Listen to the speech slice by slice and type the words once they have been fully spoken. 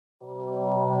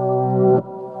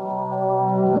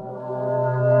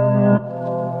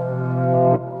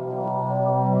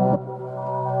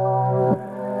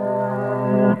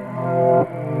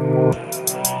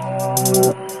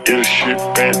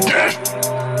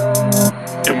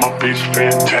bitch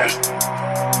fantastic,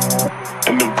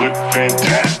 and the whip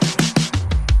fantastic.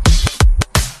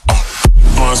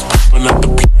 Buns popping out the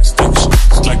plastic,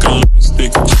 it's like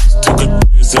elastic. Just took a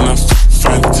dizz and I felt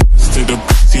fantastic. The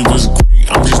pussy was great,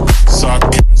 I'm just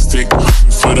sarcastic.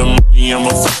 For the money, I'm a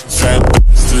fucking fat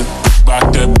bastard.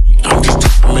 Back that beat, I'm just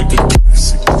trying to make a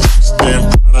classic. Stand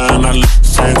Prada and I look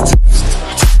fantastic.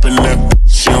 Tripping that bitch,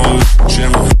 she don't know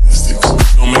gymnastics.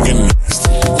 Don't make it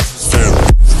nasty, fair.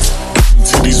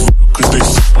 Into these real cause they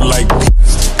feel like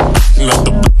plastic. Not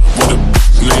the blood with a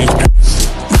bitch named Ashley.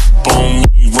 Bone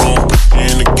me wrong, put you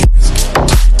in the casket.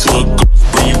 To a ghost,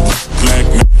 bring you black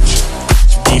magic.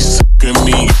 She be sucking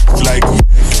me like magic.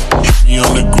 Hit me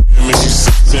on the gram and she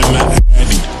sits in the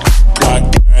addy. Block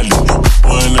alley,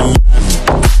 one and nine.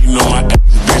 You know my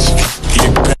ass bitch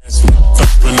can't get past me.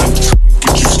 Thumping up trunk,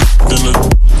 get you stuck in the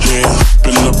yeah.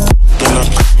 Hopping up and I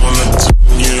come on the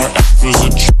tongue, yeah. Her ass was a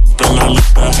trump and I let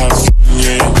her have fun,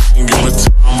 yeah. Don't give a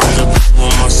time, right up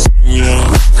on my son,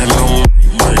 yeah. And I'm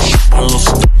right, my little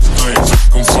stuff, like,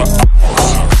 fucking for hours.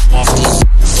 I'm off the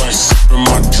side, sipping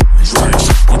my drinks, right.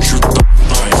 What you thought,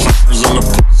 like, flippers in the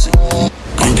pussy.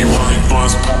 Pinky ring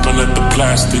buns popping at the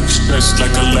plastic, stretched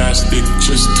like elastic.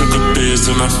 Just took a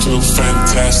dizz and I feel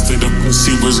fantastic. The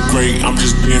pussy was great, I'm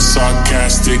just being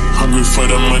sarcastic. Hungry for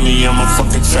the money, I'm a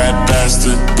fucking fat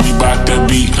bastard. We back that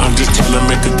beat, I'm just trying to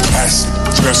make a classic.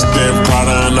 Dressed in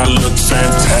Prada and I look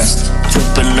fantastic.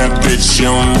 Flipping that bitch, she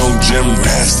don't know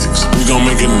gymnastics. We gon'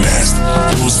 make it nasty,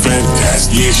 it was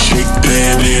fantastic. Yeah, shake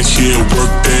that ass, yeah,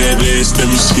 work that ass. Let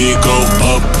me see it go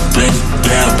up and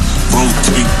down.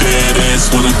 Rotate that ass,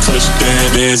 wanna touch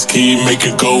that ass. Can you make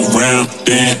it go round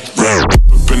and round?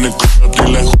 Up in the club,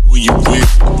 they like, who you with?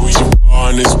 Who you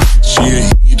are in this bitch, yeah,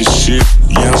 he the shit.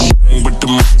 Yeah, I'm young with the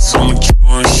money, so mature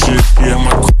and shit. Yeah,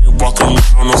 my crib walking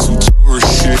around on some tourist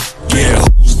shit. Yeah,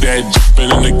 who's that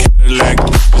jumping in the Cadillac?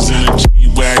 Is in a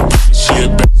G-Wagon, she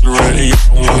a bachelorette. Hey, I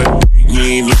don't wanna date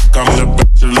me, look, I'm the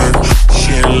bachelor.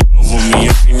 She in love with me,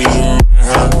 I ain't even met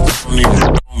her. Don't even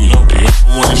know me, they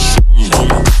don't wanna show me.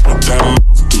 Put that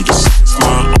mouth through the sex, my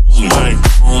own life.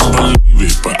 I don't believe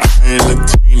it, but I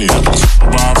entertain it.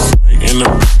 About fight in the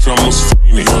bitch, almost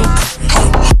fainted.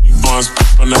 Honey buns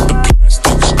popping at the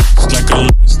plastic, it's like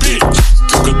elastic.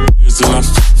 Took a dizz and I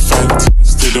felt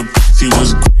fantastic. The pussy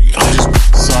was great, I'm just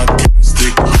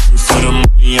sarcastic. For the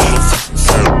money, I'm a fucking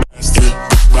fat bastard.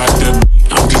 Back that beat,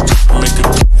 I'm just trying to make a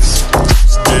classic.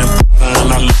 Stand Prada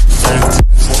and I look fantastic.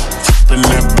 Tripping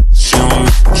that bitch, she don't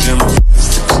know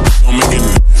gymnastics. Don't make it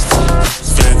nasty,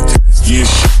 it's fantastic. Yeah,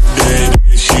 she dead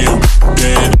ass, yeah,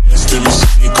 dead ass. Let me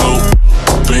see it go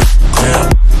up and down.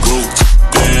 Go to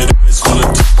that ass, wanna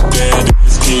touch that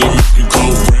ass. Can you make it go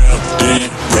round and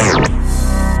round?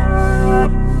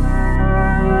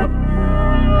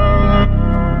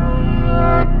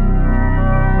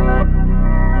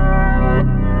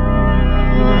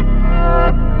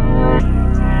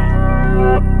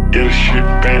 Yeah, this shit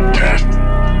fantastic,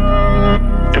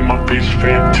 and my bitch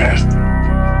fantastic,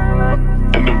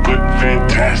 and the whip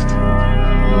fantastic,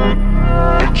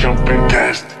 bitch I'm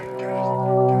fantastic.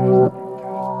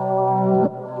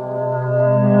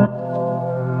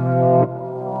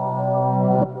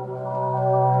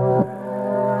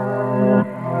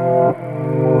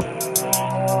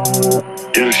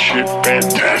 Yeah, this shit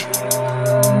fantastic,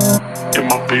 and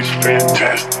my bitch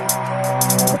fantastic,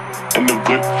 and the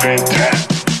whip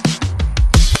fantastic.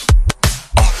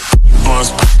 Buns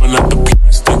popping out the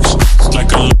plastic, it's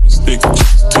like elastic.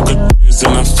 Just took a dizz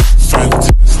and I felt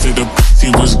fantastic. The pussy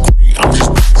was great, I'm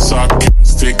just being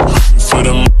sarcastic. For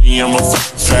the money, I'm a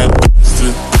fucking fat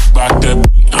bastard. Back that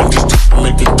beat, I'm just trying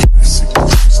to make a classic.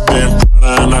 Stand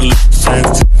Prada and I look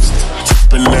fantastic.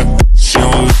 Tripping that bitch, she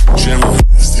don't know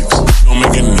gymnastics. Don't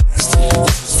make it nasty,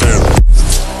 fair.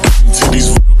 Into these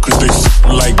real cause they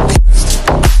feel like plastic.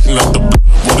 Not the blood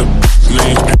with a bitch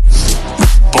named Ashley.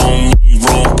 Bone me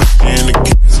wrong, put you in the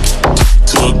casket.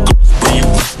 To a ghost, bring you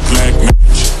black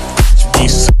magic. She be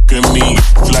sucking me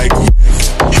like magic.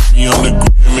 Hit me on the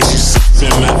gram and she sits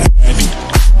in the addy.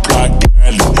 Block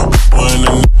alley, one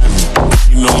and nine.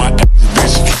 You know my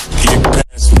ass bitch can't get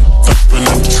past me. Thumping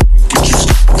up trunk, get you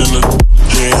stuck in the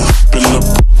yeah. Hopping up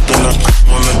and I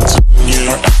come on the tongue,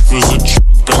 yeah. Her ass was a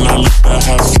trump and I let her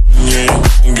have fun, yeah.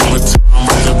 Don't give a time,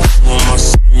 right up on my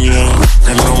son, yeah.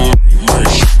 And I'm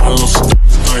right, my little stuff,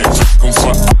 like, fucking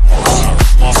for hours.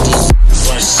 I'm off the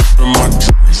side, sipping my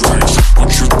drinks, right. What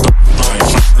you thought, like,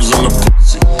 flippers in the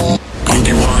pussy.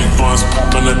 Pinky ring buns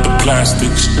popping at the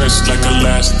plastic, stretched like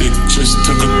elastic. Just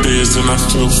took a dizz and I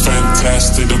feel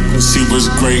fantastic. The pussy was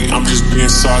great, I'm just being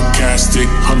sarcastic.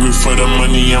 Hungry for the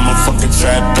money, I'm a fucking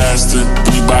fat bastard.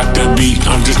 We back that beat,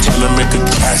 I'm just trying to make a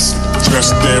classic.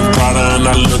 dressed in Prada and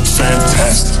I look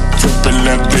fantastic. Flipping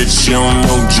that bitch, you don't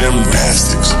know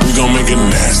gymnastics. We gon' make it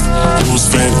nasty. It was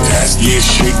fantastic. Yeah,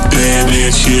 shake that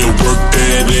ass, yeah, work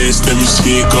that ass. Let me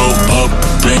see it go up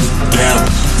and down.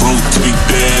 Rotate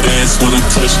that ass, wanna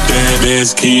touch that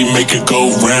ass. Can you make it go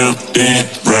round and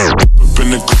round? Up in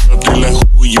the club, they like,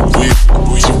 who you with?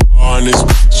 Who you are in this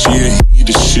bitch, yeah, he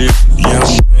the shit. Yeah,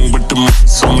 I'm young with the money,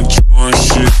 so mature and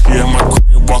shit. Yeah, my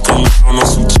crib walking around on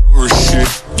some tourist shit.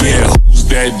 Yeah, who's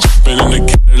that jumping in the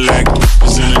Cadillac?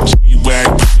 Bitches in the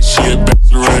G-Wagon. She a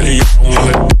bachelorette, hey, I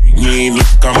wanna date me.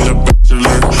 Look, I'm the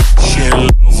bachelor. She in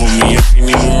love with me, I ain't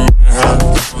even met her.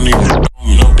 Don't even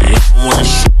know me, they don't wanna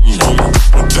show me.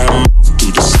 Put that mouth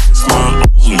through the sex, my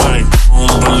own life. I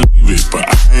don't believe it, but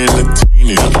I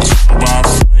entertain it. Talk about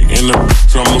a fight and the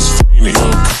bitch almost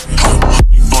fainted.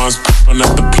 Honey buns popping at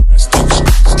the plastic,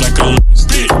 it's like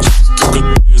elastic. Took a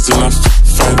piss and I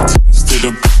felt fantastic. The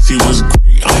pussy was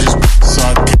great, I'm just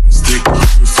sarcastic.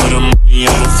 For the money,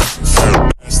 I'm a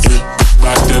fucking bastard.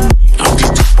 Rock that beat, I'm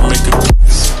just trying to make a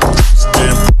classic.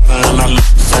 Stand by and I look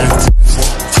fantastic.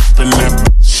 Flipping that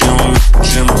bitch, you don't know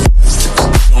gymnastics.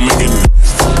 Don't make it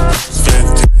nasty, it's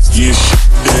fantastic. Yeah, shit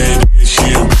that ass,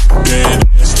 yeah, whip that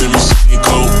ass. Let me see it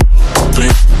go up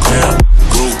and down.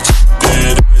 Go to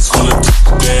that ass, wanna touch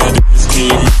that ass. Can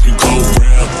you make it go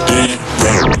round and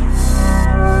round?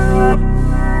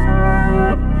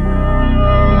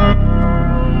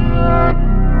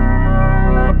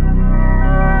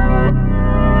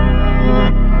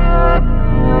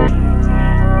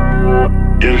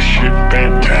 Yeah, this shit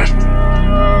fantastic.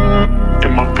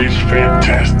 And my face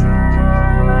fantastic.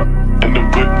 And the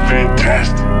whip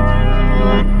fantastic.